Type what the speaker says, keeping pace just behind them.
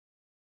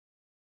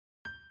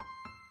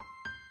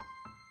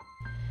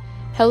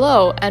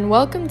Hello, and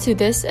welcome to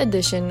this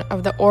edition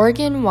of the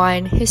Oregon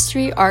Wine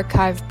History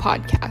Archive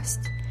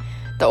podcast.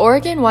 The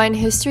Oregon Wine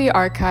History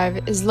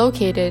Archive is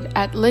located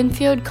at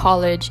Linfield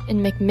College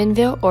in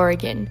McMinnville,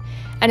 Oregon,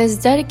 and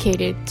is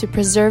dedicated to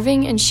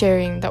preserving and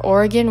sharing the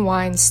Oregon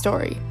wine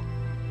story.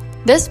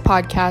 This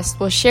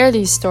podcast will share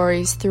these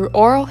stories through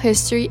oral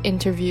history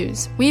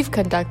interviews we've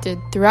conducted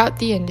throughout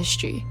the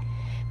industry.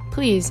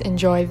 Please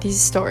enjoy these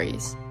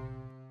stories.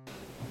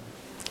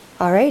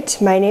 All right,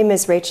 my name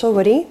is Rachael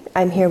Woody.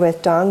 I'm here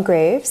with Dawn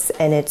Graves,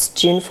 and it's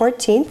June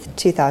 14th,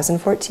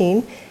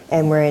 2014,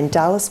 and we're in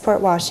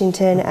Dallesport,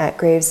 Washington at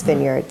Graves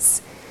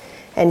Vineyards.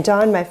 And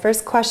Dawn, my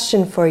first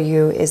question for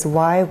you is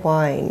why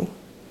wine?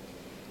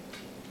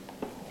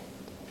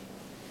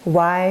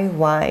 Why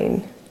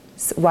wine?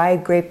 Why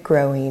grape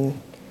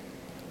growing?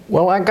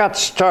 Well, I got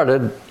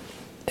started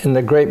in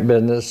the grape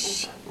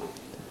business.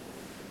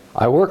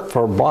 I worked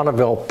for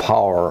Bonneville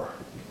Power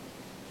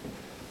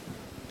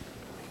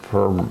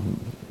for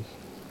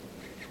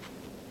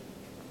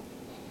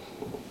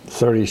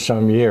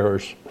 30-some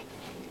years.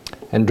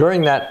 And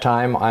during that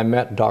time, I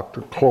met Dr.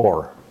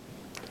 Clore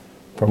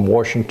from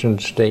Washington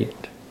State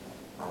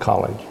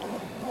College.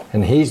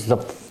 And he's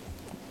the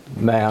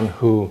man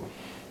who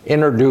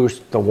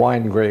introduced the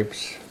wine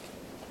grapes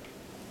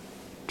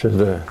to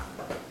the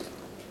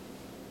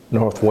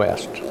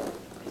Northwest.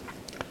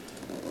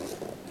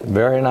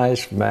 Very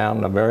nice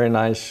man, a very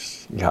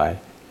nice guy.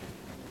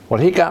 Well,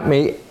 he got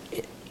me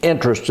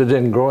interested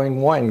in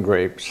growing wine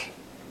grapes.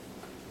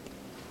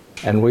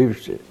 And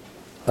we've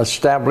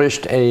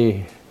established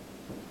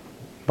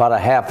about a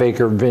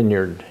half-acre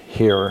vineyard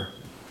here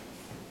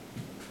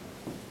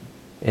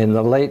in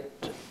the late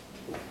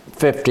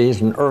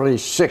 50s and early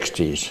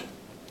 60s.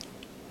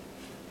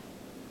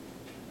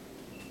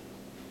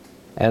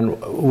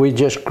 And we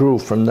just grew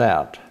from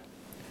that.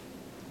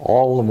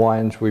 All the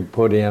wines we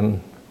put in,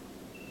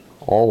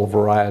 all the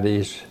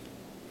varieties,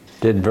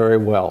 did very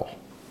well.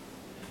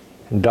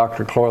 And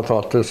Dr. Clore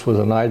thought this was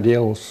an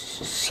ideal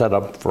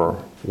setup for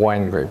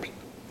wine grapes,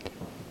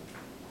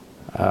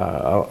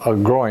 a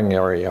growing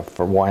area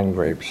for wine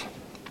grapes.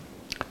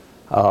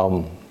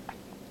 And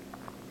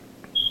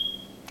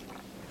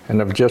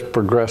have just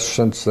progressed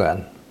since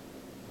then.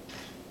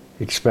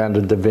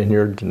 Expanded the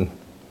vineyard, and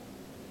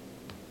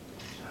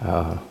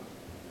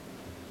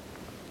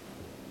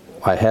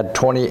I had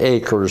 20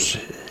 acres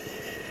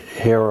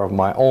here of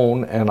my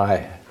own, and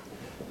I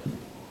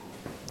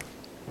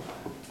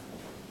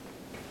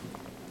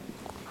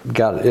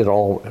got it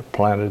all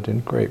planted in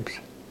grapes.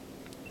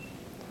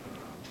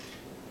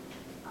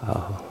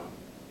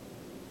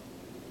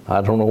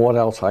 I don't know what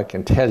else I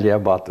can tell you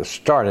about the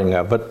starting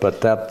of it, but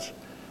that's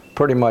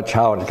pretty much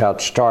how it got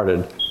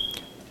started.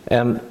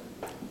 And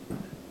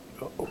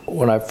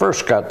when I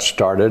first got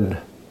started,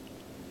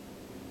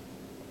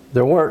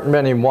 there weren't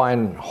many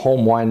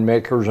home wine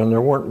makers, and there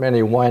weren't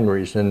many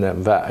wineries in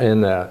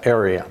the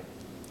area.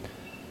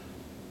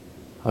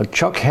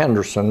 Chuck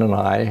Henderson and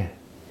I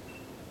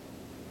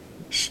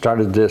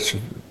started this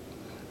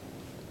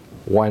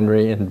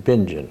winery in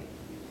Bingen,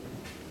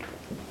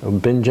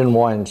 Bingen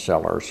Wine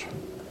Cellars.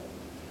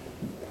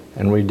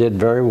 And we did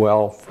very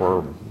well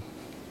for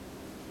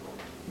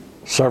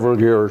several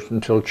years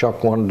until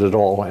Chuck wanted it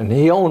all. And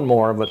he owned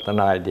more of it than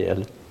I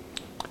did,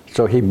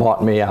 so he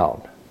bought me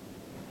out.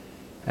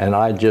 And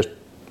I just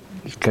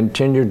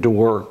continued to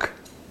work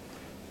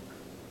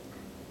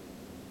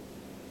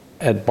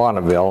at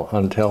Bonneville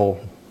until,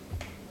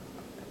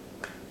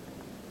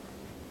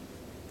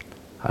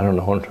 I don't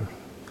know,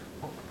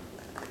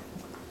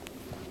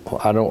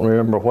 I don't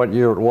remember what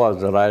year it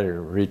was that I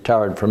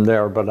retired from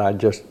there, but I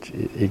just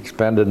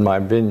expanded my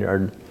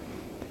vineyard,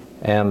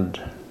 and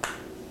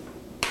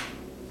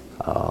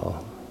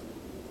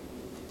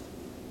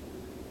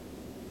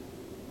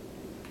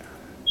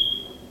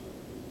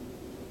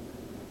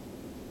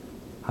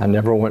I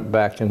never went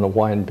back in the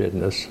wine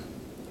business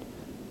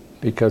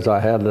because I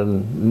had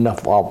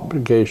enough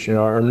obligation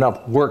or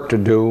enough work to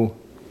do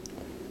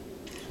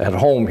at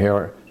home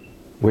here.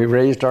 We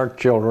raised our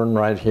children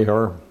right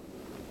here.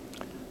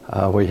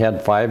 We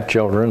had 5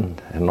 children,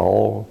 and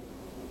all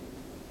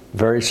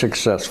very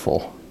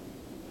successful.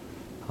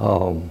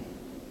 And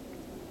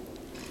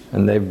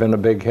they've been a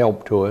big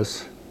help to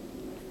us,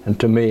 and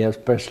to me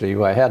especially.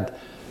 I had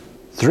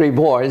 3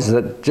 boys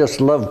that just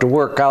loved to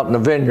work out in the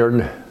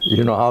vineyard.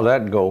 You know how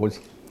that goes.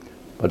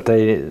 But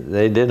they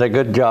did a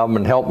good job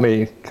and helped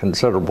me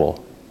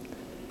considerable.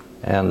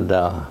 And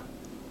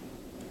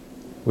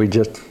we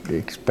just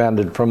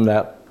expanded from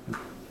that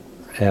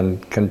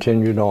and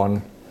continued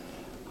on.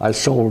 I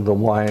sold the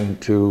wine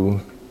to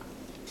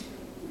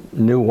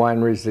new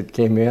wineries that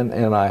came in,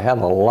 and I had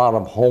a lot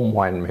of home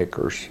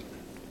winemakers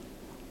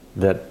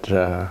that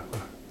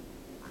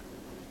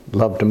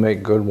loved to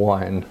make good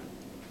wine.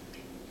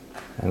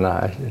 And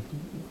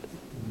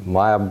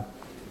my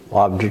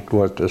object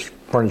was to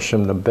furnish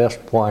them the best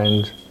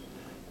wines,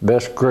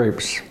 best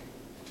grapes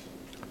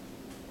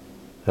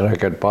that I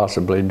could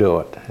possibly do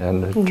it,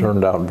 and it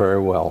turned out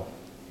very well.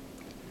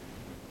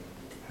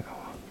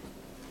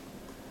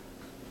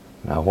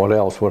 Now, what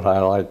else would I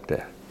like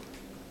to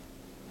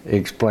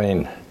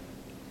explain?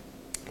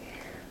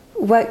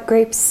 What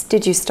grapes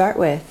did you start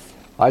with?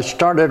 I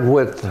started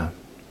with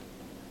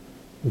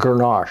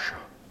Grenache.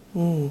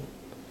 And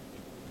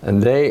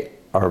they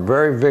are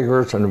very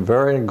vigorous and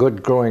very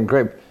good growing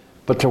grape,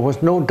 but there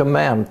was no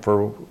demand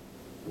for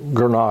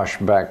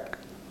Grenache back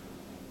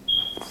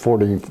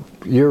 40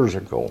 years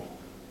ago.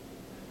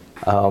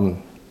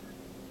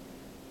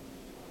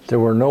 There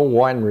were no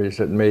wineries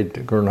that made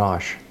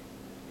Grenache,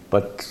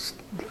 but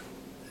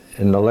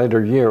in the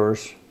later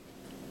years,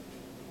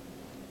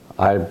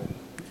 I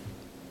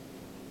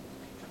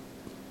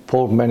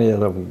pulled many of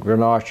the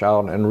Grenache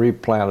out and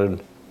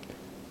replanted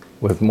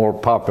with more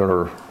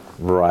popular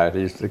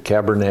varieties, the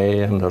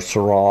Cabernet and the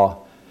Syrah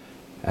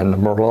and the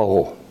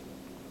Merlot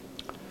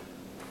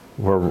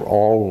were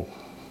all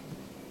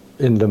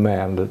in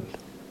demand.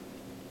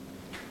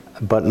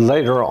 But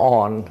later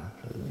on,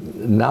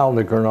 now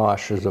the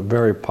Grenache is a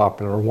very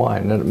popular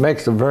wine, and it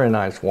makes a very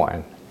nice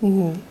wine.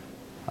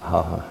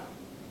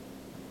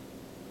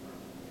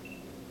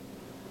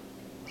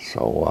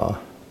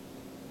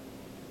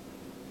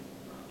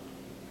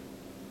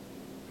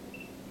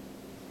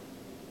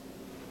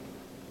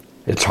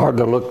 It's hard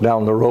to look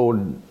down the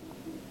road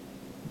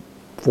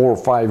 4 or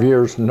 5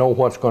 years and know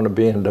what's going to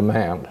be in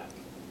demand.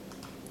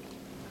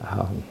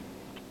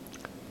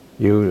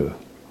 You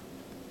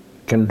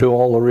can do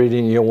all the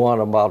reading you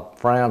want about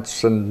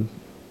France and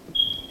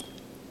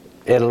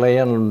Italy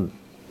and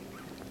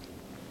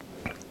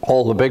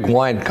all the big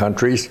wine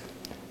countries,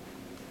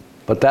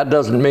 but that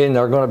doesn't mean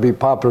they're going to be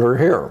popular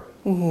here.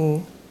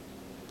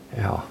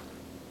 Yeah.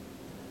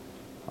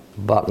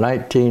 About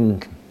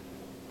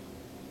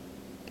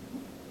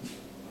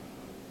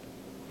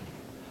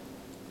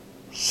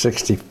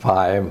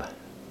 1965,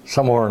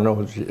 somewhere in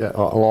those,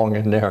 along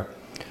in there,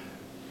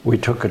 we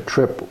took a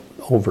trip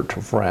over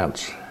to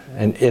France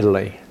and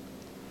Italy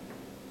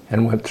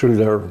and went through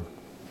their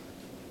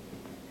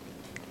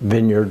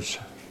vineyards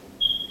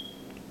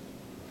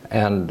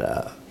and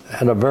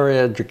had a very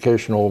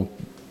educational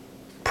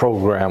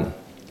program.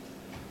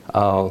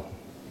 Some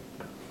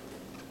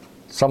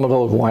of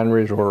those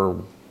wineries were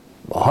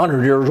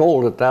 100 years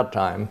old at that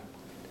time,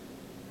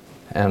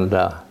 and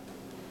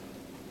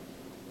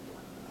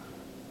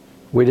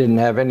we didn't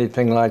have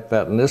anything like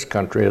that in this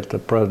country at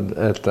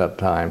that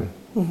time.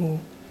 And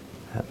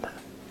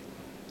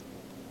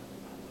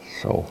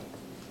so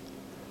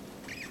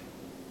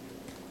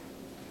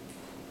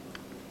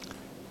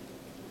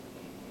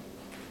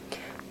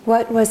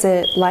what was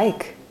it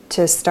like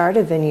to start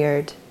a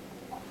vineyard?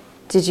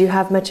 Did you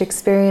have much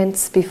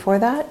experience before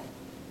that?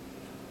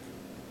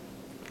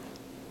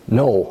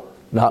 No,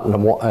 not in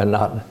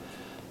the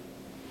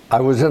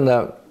I was in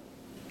the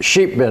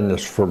sheep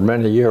business for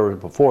many years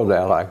before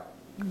that. I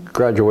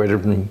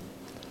graduated from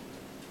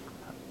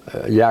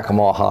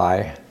Yakima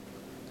High,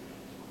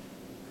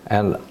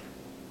 and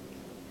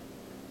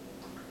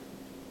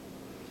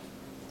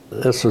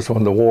this was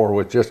when the war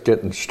was just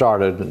getting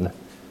started, and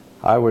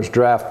I was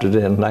drafted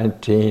in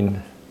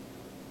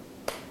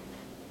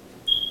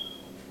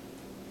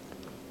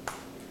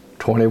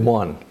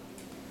 1921.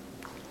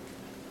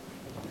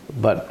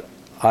 But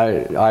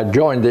I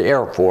joined the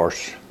Air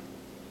Force,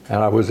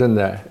 and I was in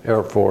the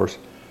Air Force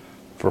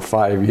for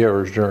 5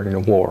 years during the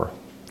war.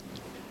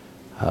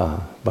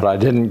 But I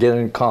didn't get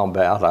in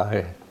combat.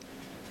 I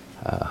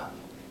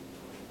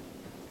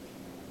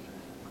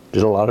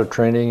did a lot of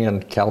training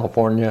in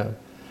California,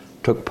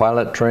 took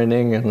pilot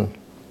training and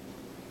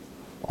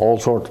all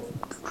sorts of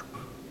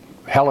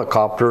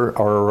helicopter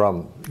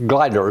or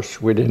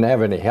gliders. We didn't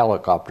have any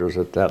helicopters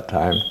at that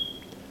time.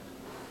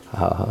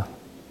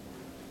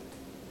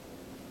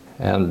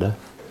 And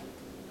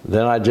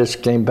then I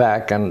just came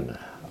back, and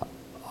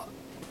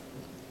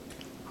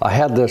I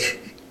had this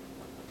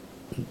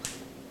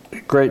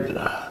great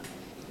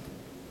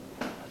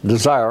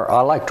desire.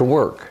 I like to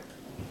work.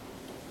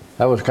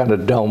 That was kind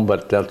of dumb,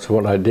 but that's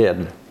what I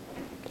did.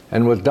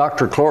 And with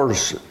Dr.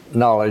 Clore's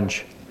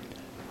knowledge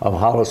of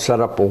how to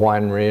set up a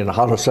winery and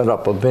how to set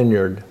up a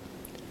vineyard,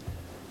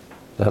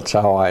 that's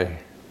how I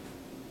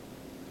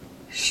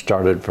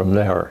started from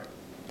there.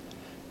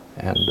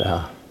 And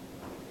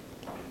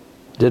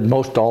did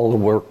most all the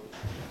work,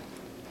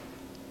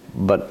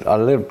 but I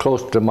lived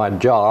close to my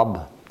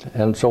job,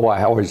 and so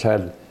I always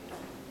had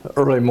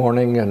early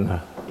morning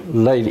and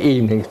late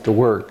evenings to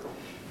work.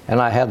 And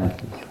I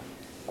had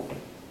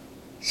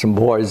some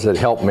boys that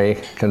helped me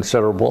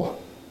considerable.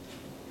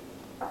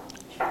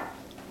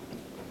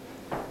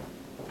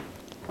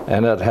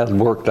 And it had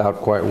worked out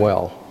quite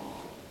well.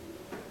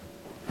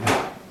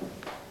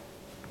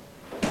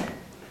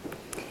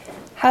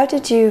 How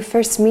did you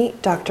first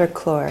meet Dr.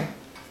 Clore?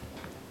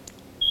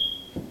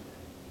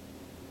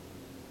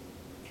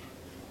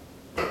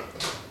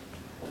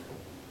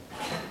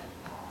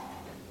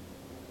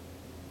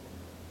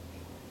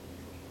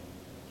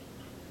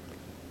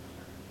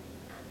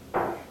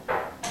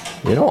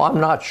 You know, I'm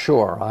not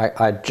sure.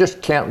 I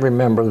just can't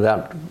remember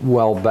that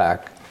well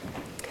back.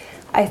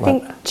 I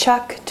think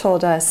Chuck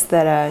told us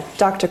that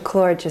Dr.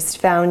 Clore just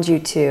found you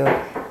two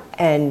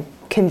and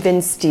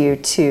convinced you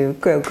to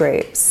grow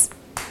grapes.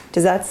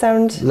 Does that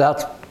sound?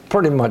 That's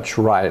pretty much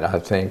right, I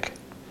think.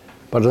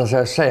 But as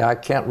I say, I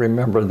can't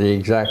remember the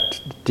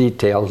exact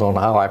details on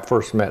how I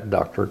first met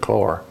Dr.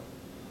 Clore.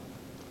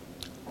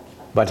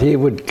 But he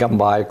would come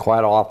by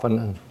quite often,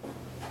 and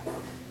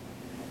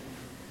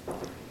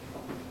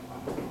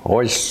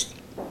always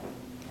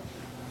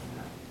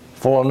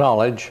full of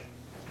knowledge.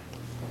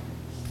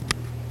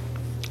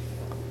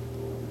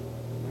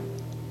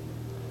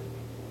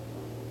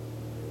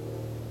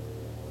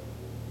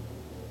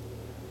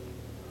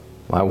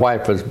 My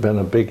wife has been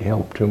a big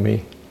help to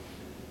me.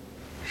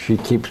 She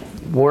keeps,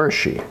 where is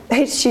she?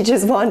 She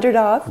just wandered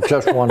off?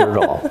 Just wandered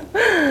off.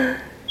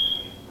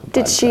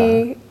 Did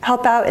she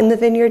help out in the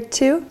vineyard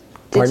too?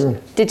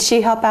 Did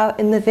she help out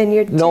in the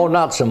vineyard too? No,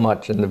 not so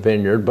much in the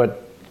vineyard,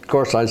 but of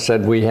course I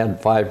said we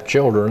had 5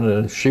 children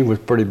and she was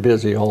pretty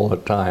busy all the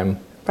time.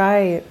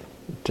 Right.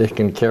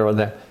 Taking care of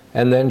that.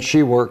 And then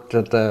she worked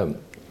at the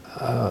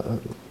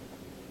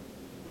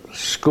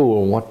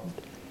school.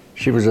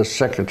 She was a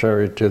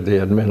secretary to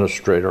the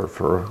administrator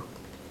for,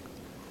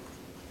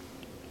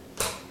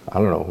 I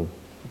don't know,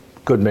 a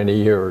good many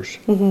years.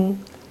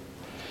 Mm-hmm.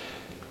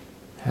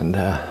 And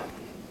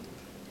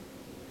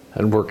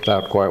it worked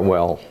out quite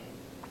well.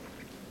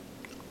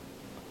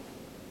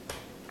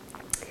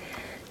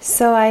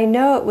 So I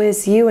know it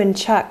was you and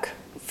Chuck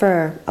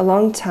for a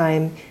long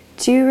time.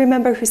 Do you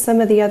remember who some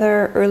of the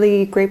other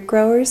early grape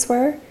growers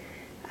were?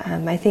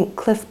 I think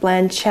Cliff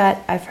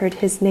Blanchette, I've heard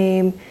his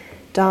name,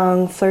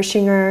 Dong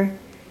Flerschinger.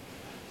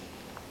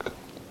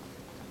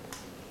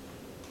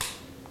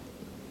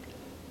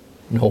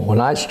 No, when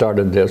I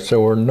started this, there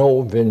were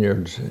no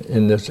vineyards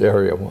in this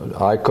area.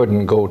 I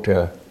couldn't go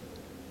to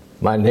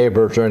my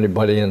neighbors or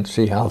anybody and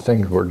see how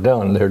things were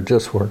done. There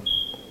just weren't.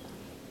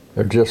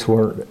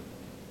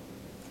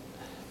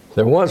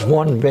 There was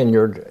one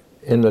vineyard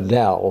in the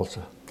Dalles.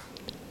 It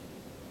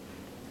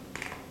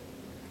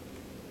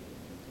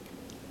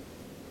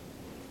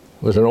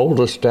was an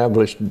old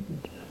established,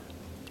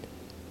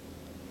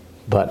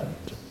 but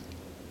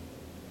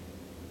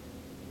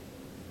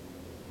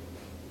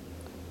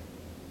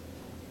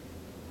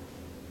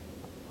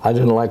I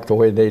didn't like the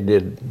way they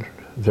did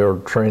their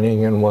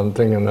training and one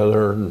thing and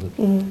another,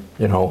 and,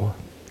 you know.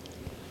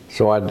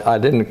 So I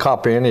didn't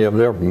copy any of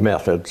their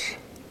methods.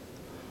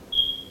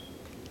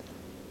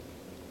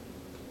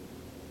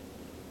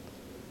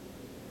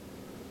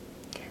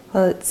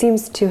 Well, it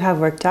seems to have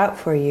worked out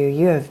for you.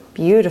 You have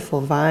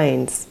beautiful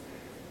vines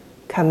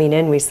coming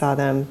in. We saw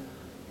them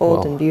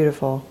old and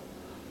beautiful.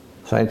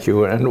 Thank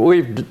you. And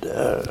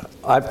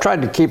I've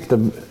tried to keep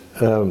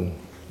the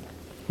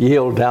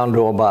yield down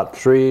to about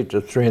 3 to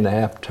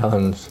 3.5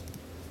 tons.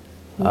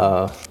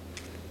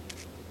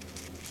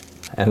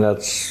 And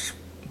that's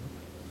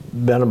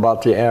been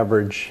about the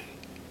average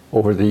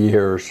over the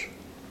years.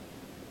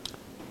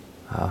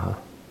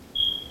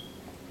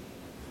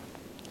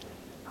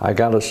 I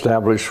got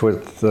established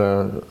with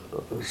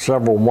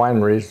several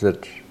wineries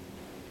that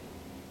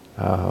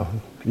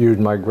used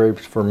my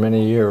grapes for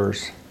many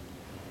years.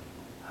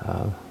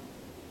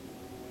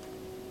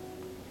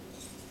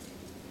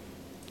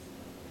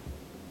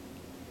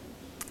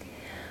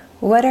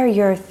 What are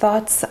your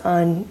thoughts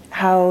on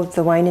how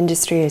the wine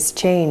industry has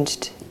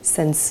changed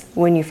since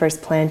when you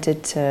first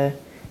planted to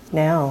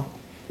now?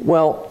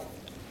 Well,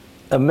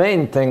 the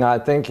main thing I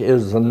think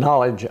is the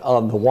knowledge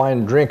of the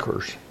wine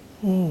drinkers.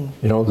 You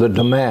know, the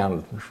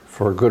demand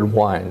for good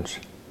wines.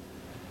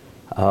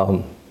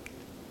 You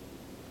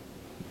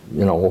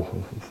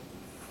know,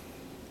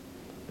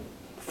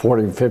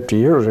 40, 50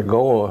 years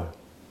ago,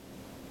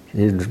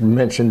 you'd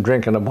mention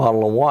drinking a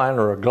bottle of wine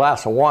or a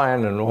glass of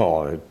wine and,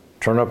 well, they'd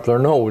turn up their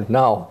nose.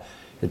 Now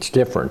it's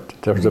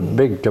different. There's a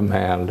big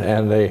demand,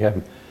 and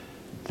the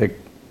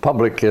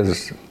public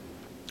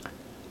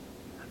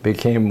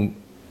became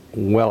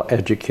well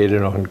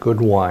educated on good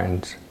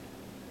wines.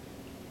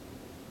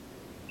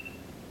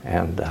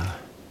 And,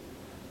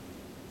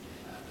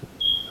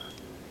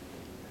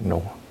 you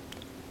know,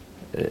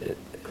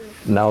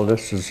 now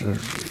this is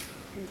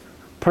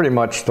pretty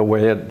much the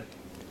way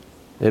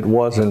it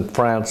was in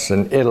France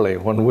and Italy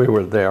when we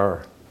were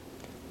there.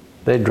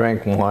 They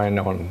drank wine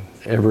on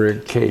every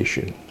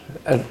occasion,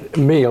 at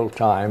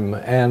mealtime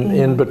and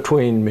in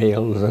between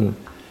meals, and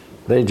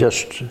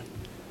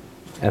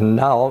and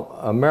now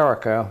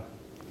America,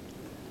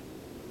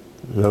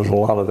 there's a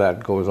lot of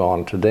that goes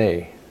on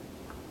today.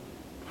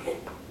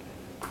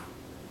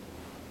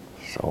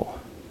 So.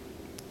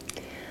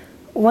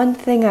 One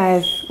thing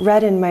I've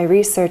read in my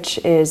research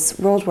is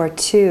World War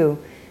II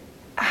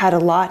had a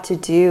lot to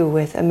do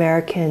with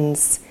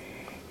Americans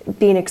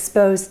being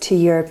exposed to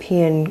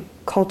European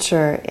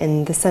culture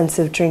in the sense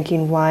of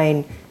drinking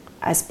wine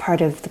as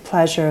part of the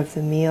pleasure of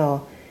the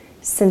meal.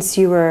 Since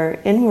you were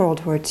in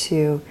World War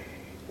II,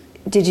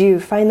 did you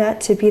find that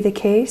to be the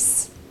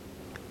case?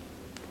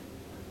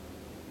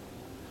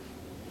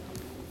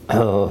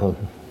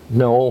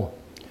 No.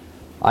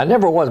 I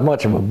never was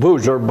much of a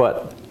boozer,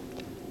 but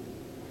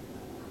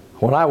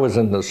when I was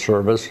in the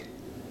service,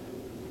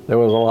 there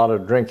was a lot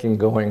of drinking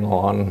going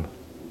on,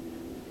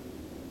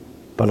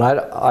 But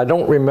I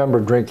don't remember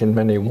drinking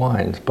many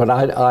wines, but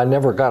I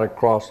never got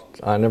across,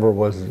 I never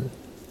was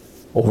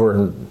over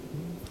in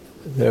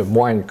the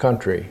wine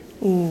country.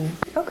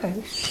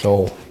 Okay.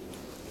 So,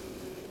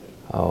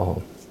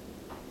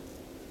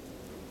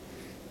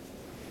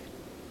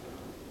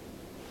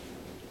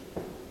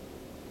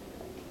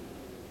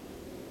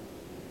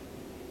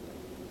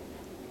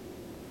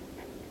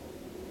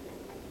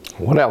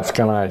 what else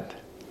can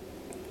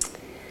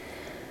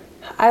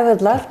I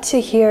would love to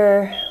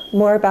hear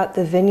more about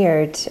the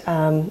vineyard.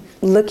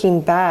 Looking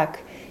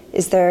back,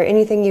 is there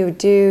anything you would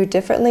do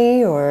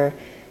differently, or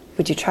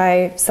would you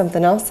try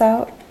something else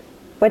out?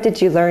 What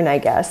did you learn, I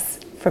guess,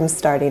 from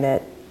starting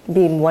it,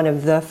 being one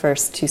of the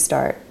first to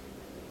start?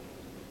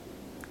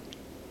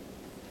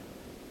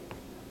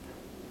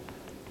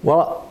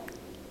 Well,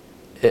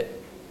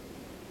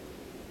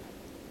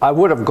 I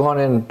would have gone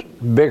in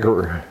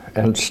bigger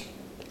and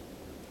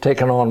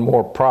taken on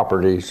more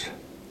properties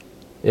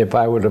if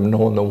I would have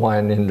known the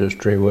wine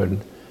industry was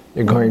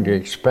going to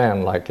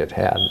expand like it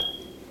had,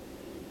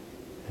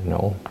 you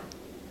know.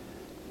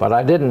 But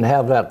I didn't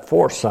have that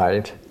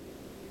foresight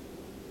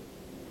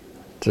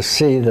to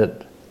see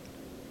that,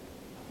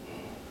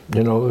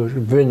 you know, the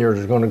vineyard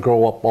is going to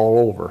grow up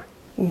all over.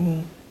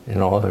 You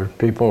know, there's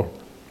people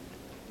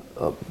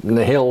up in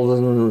the hills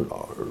and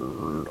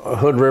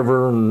Hood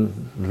River and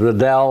the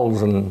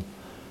Dalles and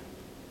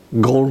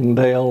Golden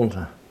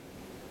Dale.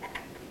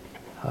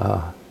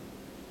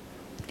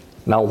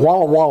 Now,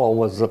 Walla Walla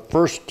was the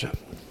first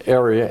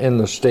area in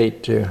the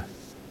state to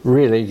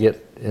really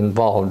get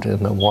involved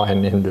in the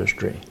wine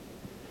industry.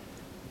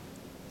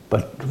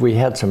 But we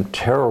had some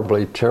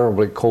terribly,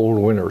 terribly cold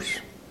winters,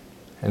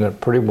 and it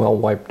pretty well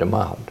wiped them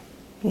out.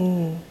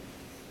 In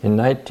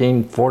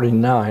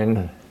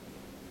 1949,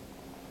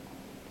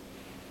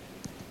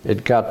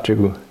 it got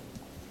to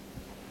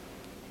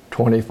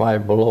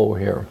 25 below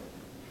here.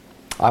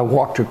 I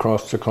walked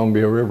across the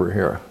Columbia River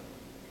here.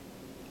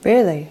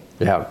 Really?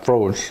 Yeah, it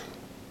froze.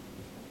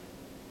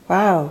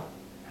 Wow.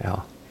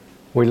 Yeah.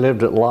 We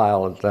lived at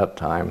Lyle at that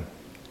time.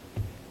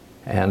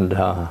 And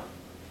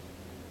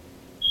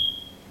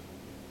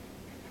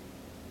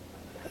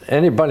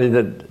anybody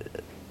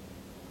that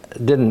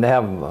didn't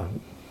have,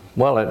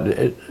 well,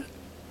 the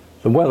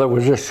weather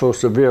was just so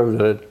severe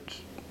that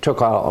it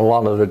took out a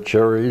lot of the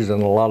cherries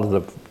and a lot of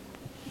the,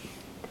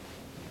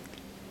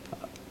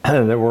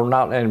 and there were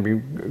not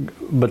any,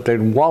 but the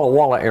Walla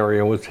Walla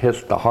area was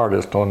hit the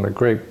hardest on the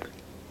grape,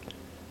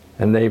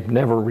 and they've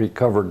never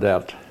recovered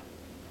that.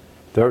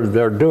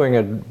 They're doing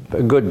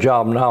a good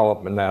job now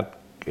up in that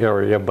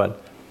area,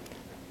 but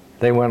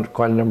they went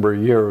quite a number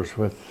of years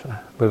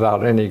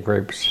without any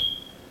grapes.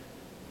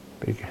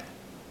 It's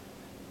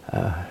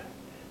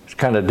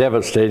kind of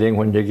devastating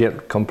when you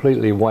get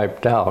completely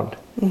wiped out,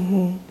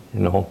 you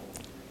know.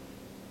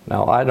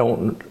 Now, I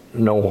don't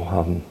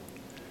know,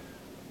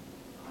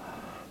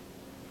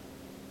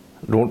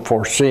 don't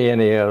foresee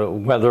any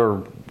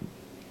weather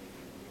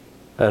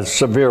as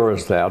severe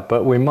as that,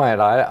 but we might.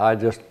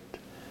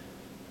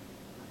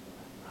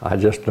 I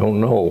just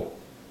don't know.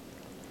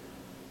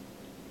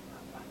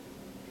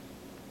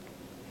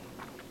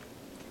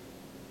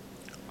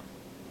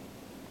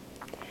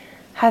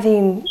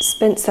 Having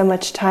spent so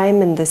much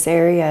time in this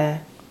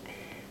area,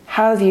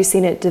 how have you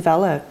seen it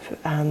develop?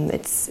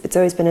 It's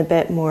always been a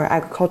bit more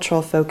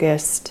agricultural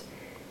focused.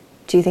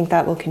 Do you think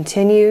that will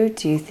continue?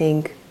 Do you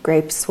think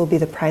grapes will be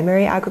the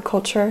primary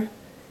agriculture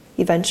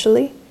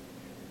eventually?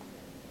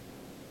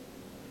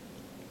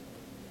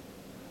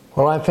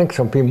 Well, I think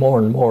there'll be more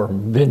and more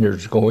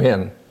vineyards go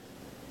in.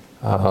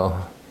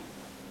 I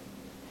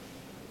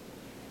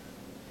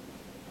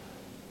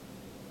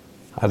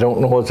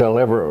don't know if they'll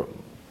ever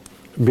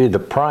be the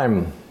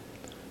prime.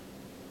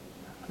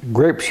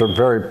 Grapes are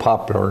very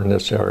popular in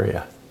this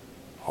area.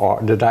 Or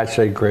did I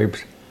say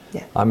grapes?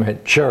 Yeah. I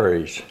meant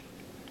cherries.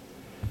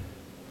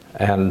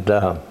 And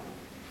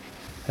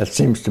it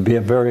seems to be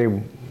a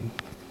very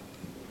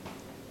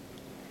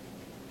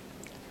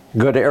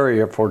good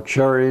area for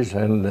cherries,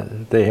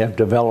 and they have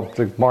developed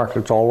the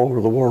markets all over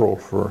the world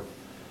for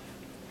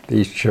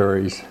these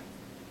cherries.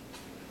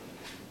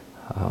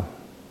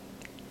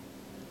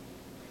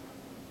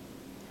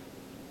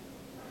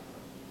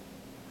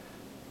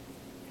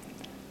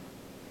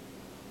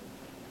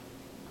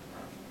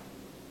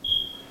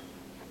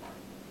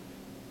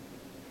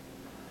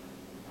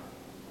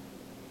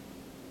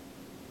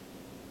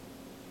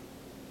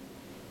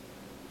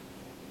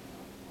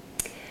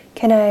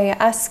 Can I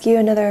ask you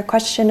another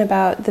question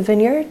about the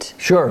vineyard?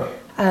 Sure.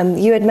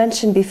 You had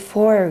mentioned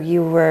before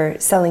you were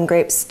selling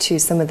grapes to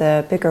some of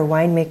the bigger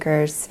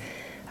winemakers.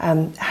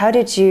 How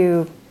did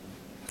you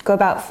go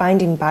about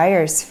finding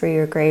buyers for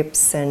your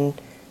grapes, and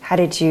how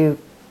did you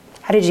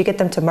get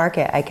them to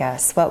market, I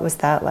guess? What was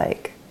that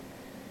like?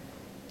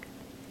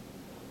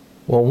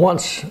 Well,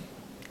 once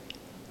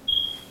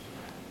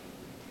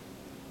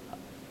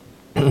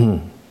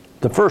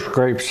the first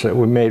grapes that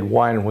we made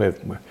wine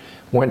with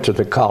went to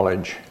the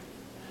college.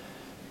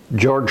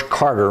 George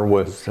Carter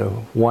was the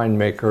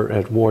winemaker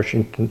at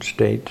Washington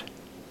State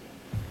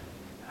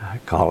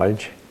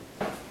College,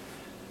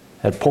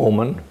 at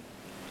Pullman,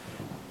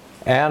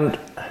 and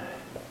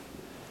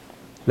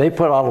they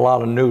put out a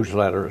lot of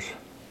newsletters.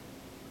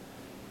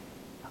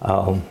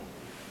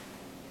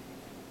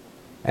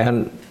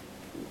 And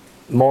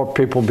more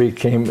people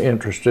became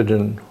interested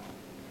in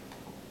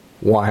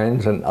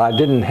wines, and I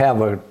didn't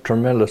have a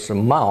tremendous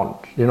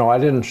amount. You know, I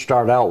didn't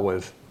start out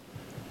with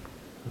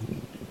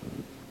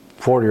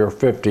 40 or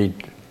 50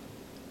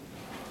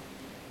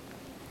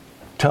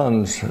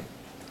 tons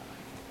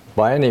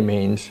by any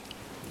means,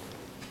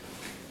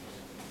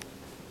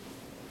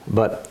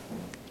 but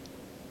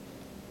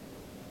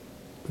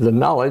the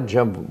knowledge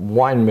of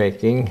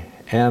winemaking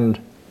and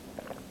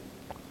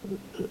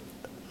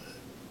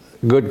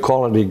good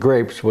quality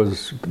grapes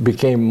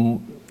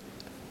became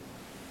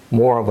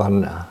more of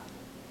an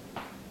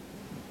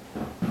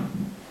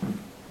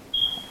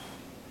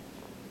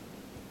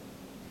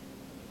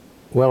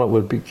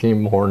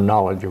became more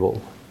knowledgeable,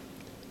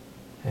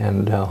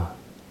 and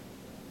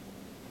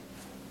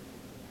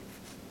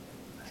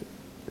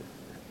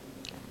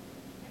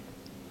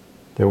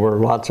there were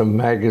lots of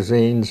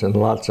magazines and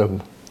lots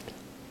of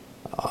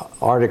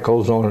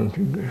articles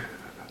on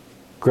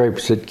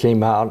grapes that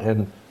came out,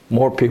 and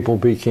more people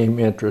became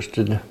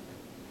interested.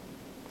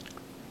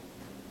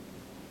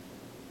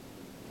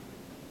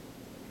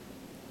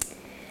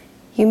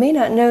 You may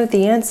not know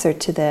the answer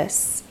to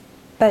this,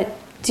 but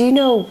do you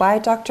know why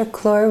Dr.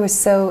 Clore was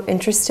so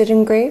interested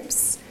in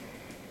grapes?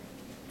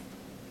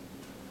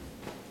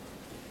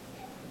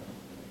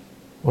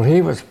 Well,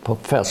 he was a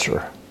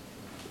professor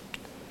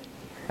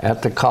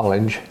at the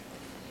college.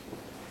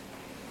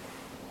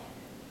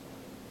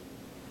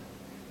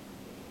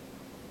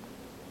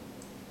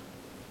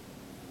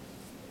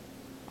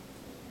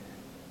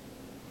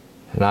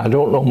 And I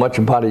don't know much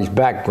about his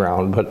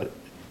background, but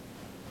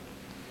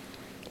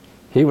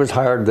he was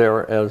hired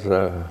there as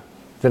a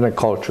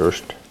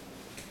viniculturist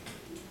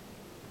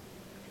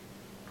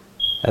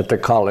at the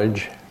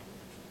college,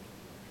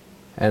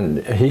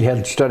 and he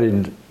had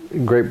studied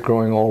grape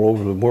growing all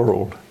over the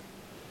world,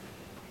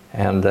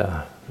 and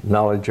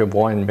knowledge of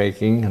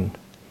winemaking, and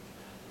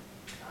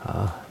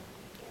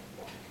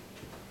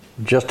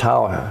just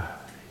how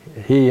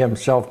he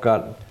himself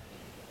got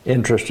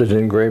interested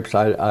in grapes,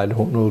 I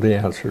don't know the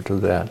answer to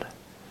that.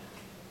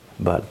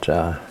 But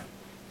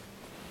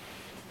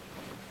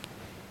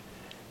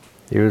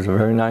he was a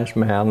very nice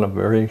man, a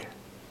very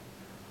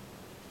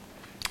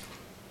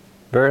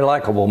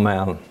likable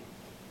man.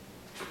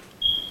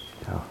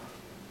 Yeah.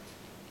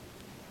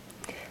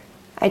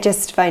 I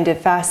just find it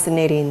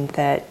fascinating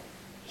that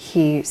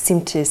he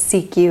seemed to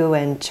seek you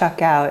and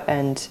Chuck out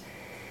and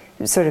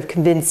sort of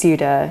convince you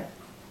to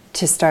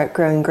start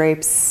growing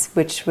grapes,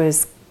 which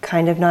was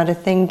kind of not a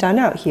thing done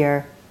out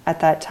here at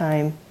that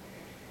time.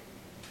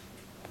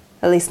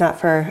 At least not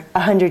for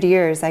 100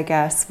 years, I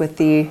guess, with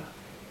the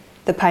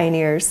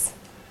pioneers.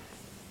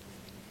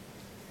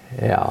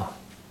 Yeah.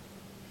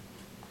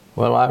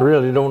 Well, I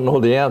really don't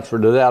know the answer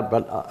to that,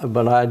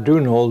 but I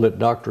do know that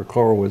Dr.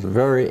 Clore was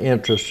very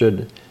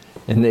interested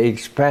in the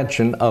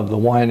expansion of the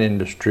wine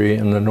industry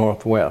in the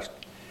Northwest.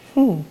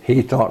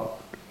 He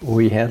thought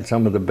we had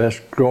some of the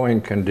best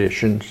growing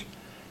conditions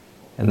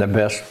and the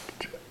best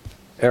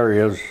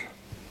areas,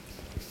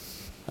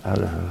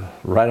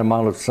 right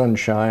amount of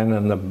sunshine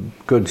and the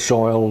good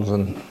soils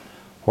and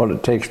what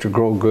it takes to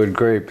grow good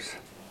grapes.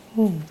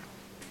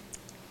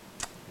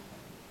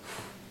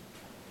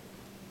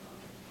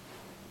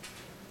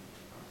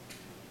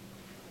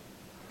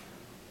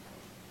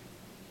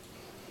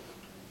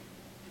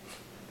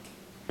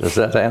 Does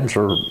that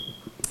answer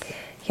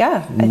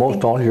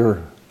all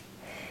your...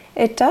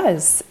 It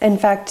does. In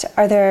fact,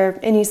 are there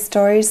any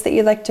stories that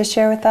you'd like to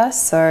share with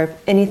us, or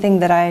anything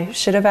that I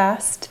should have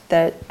asked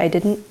that I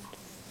didn't?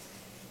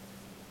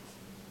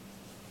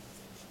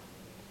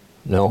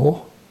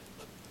 No.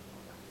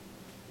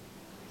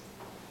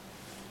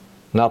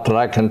 Not that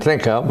I can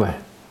think of.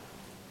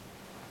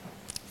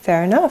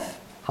 Fair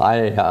enough.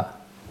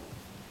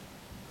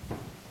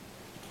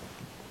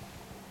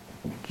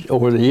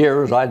 Over the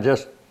years, I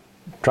just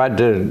tried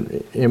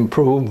to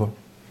improve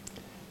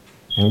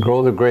and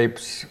grow the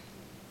grapes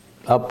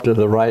up to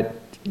the right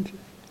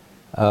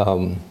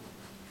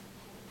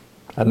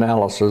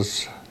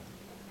analysis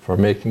for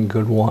making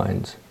good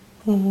wines.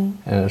 And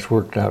it's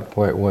worked out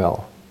quite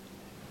well.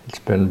 It's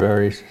been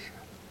very,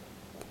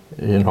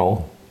 been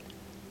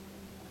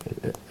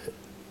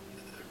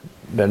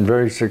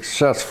very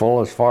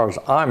successful as far as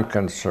I'm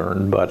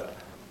concerned, but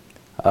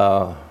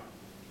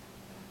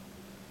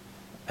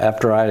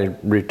after I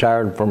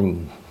retired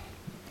from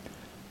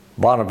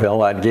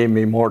Bonneville, it gave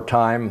me more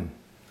time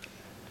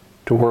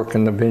to work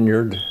in the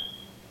vineyard,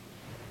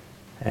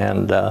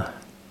 and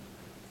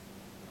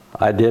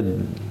I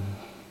did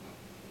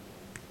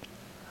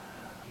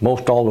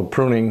most all the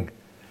pruning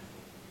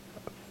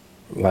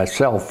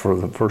myself for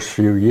the first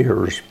few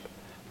years,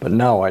 but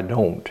now I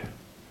don't.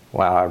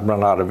 Well, I've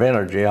run out of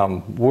energy,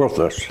 I'm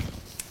worthless.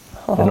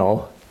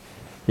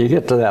 You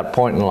get to that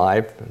point in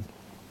life.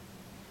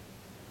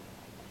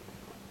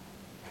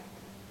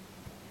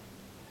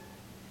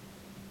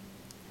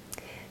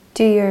 Do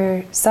Do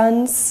your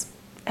sons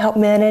help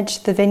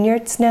manage the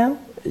vineyards now?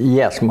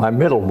 Yes, my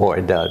middle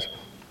boy does.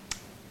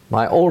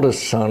 My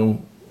oldest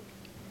son,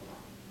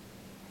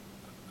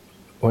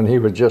 when he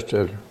was just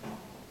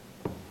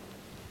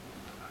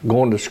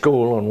going to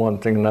school and one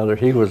thing and another,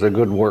 he was a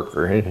good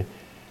worker.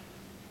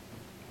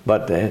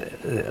 But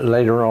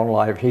later on in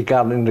life, he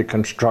got into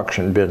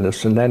construction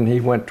business, and then he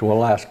went to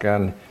Alaska,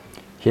 and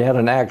he had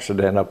an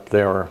accident up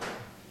there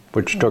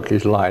which took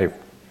his life.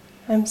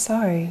 I'm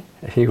sorry.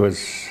 He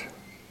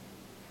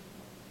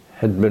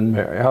had been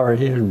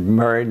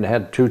married and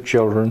had 2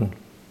 children,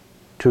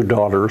 2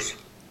 daughters.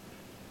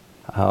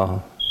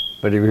 But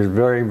he was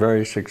very,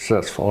 very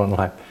successful in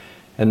life.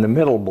 And the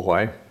middle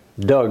boy,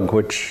 Doug,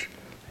 which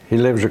he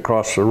lives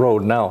across the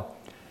road now,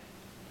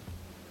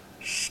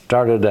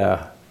 started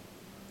a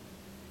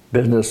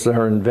business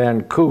there in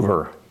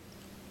Vancouver.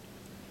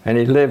 And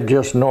he lived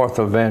just north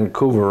of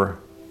Vancouver.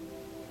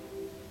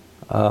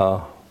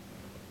 The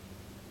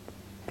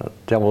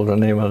devil's the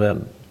name of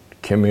that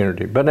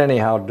community. But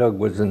anyhow, Doug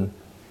was in,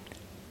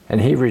 and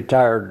he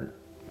retired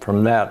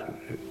from that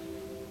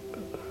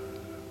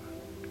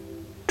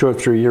 2 or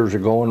 3 years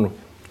ago, and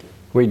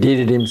we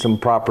deeded him some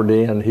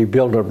property, and he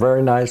built a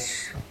very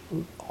nice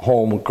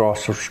home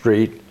across the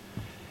street.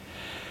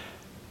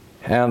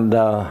 And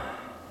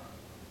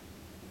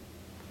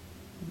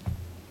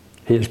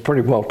he has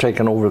pretty well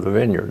taken over the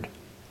vineyard.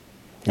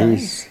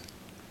 Nice.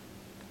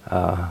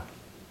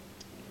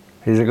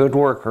 He's a good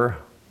worker,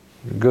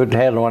 good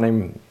head on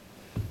him.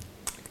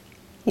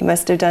 You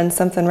must have done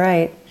something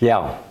right.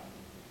 Yeah.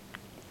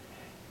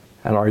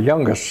 And our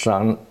youngest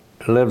son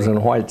lives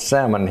in White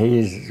Salmon.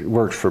 He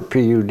works for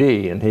PUD,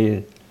 and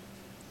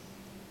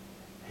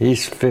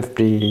he's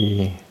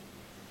 50,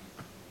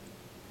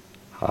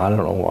 I don't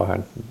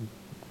know,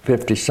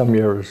 50 some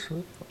years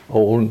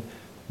old,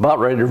 about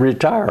ready to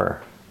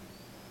retire.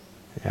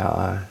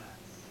 Yeah,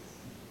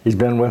 he's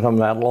been with them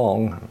that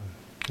long,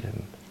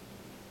 and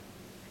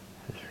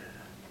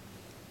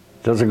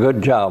does a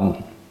good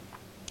job.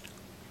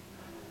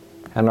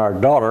 And our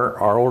daughter,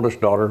 our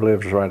oldest daughter,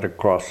 lives right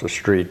across the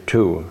street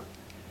too.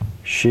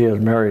 She is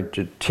married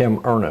to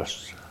Tim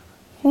Ernest.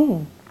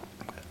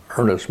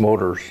 Ernest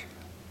Motors.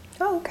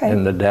 Oh, okay.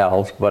 In the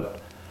Dalles, but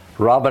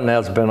Robin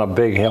has been a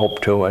big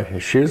help to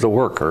her. She's a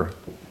worker.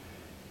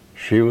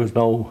 She was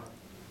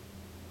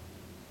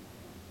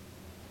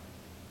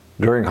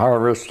during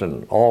harvest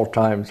and all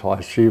times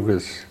while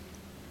she's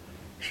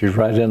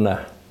right in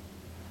the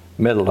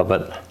middle of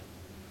it.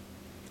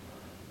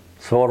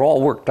 So it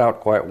all worked out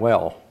quite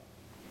well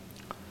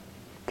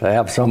to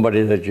have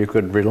somebody that you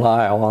could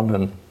rely on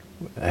and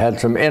had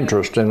some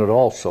interest in it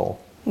also.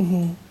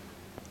 Mm-hmm.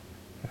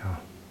 Yeah.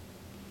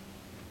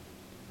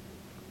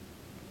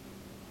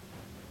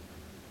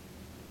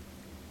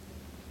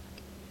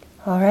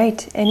 All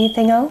right.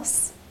 Anything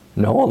else?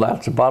 No,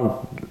 that's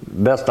about the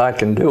best I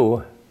can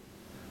do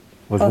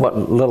with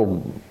what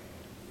little.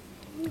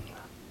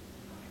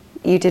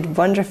 You did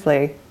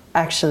wonderfully.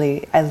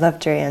 Actually, I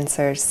loved your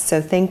answers.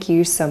 So thank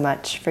you so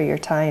much for your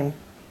time.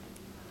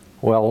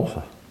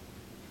 Well,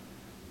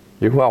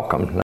 you're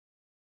welcome.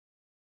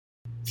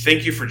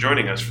 Thank you for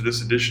joining us for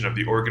this edition of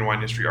the Oregon Wine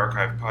History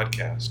Archive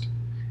podcast.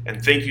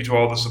 And thank you to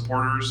all the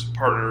supporters,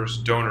 partners,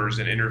 donors,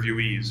 and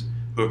interviewees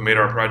who have made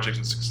our project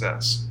a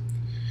success.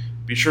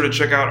 Be sure to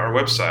check out our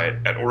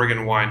website at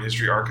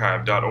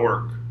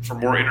OregonWineHistoryArchive.org for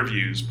more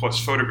interviews, plus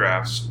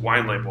photographs,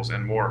 wine labels,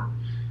 and more.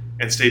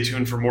 And stay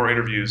tuned for more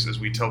interviews as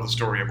we tell the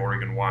story of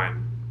Oregon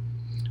wine.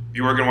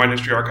 The Oregon Wine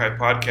History Archive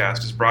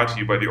podcast is brought to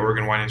you by the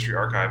Oregon Wine History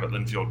Archive at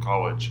Linfield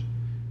College.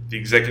 The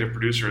executive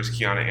producer is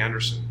Kiana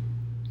Anderson.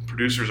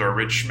 Producers are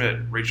Rich Schmidt,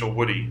 Rachael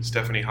Woody,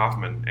 Stephanie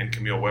Hoffman, and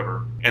Camille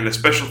Weber. And a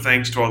special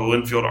thanks to all the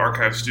Linfield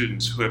Archive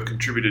students who have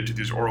contributed to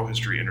these oral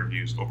history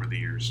interviews over the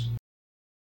years.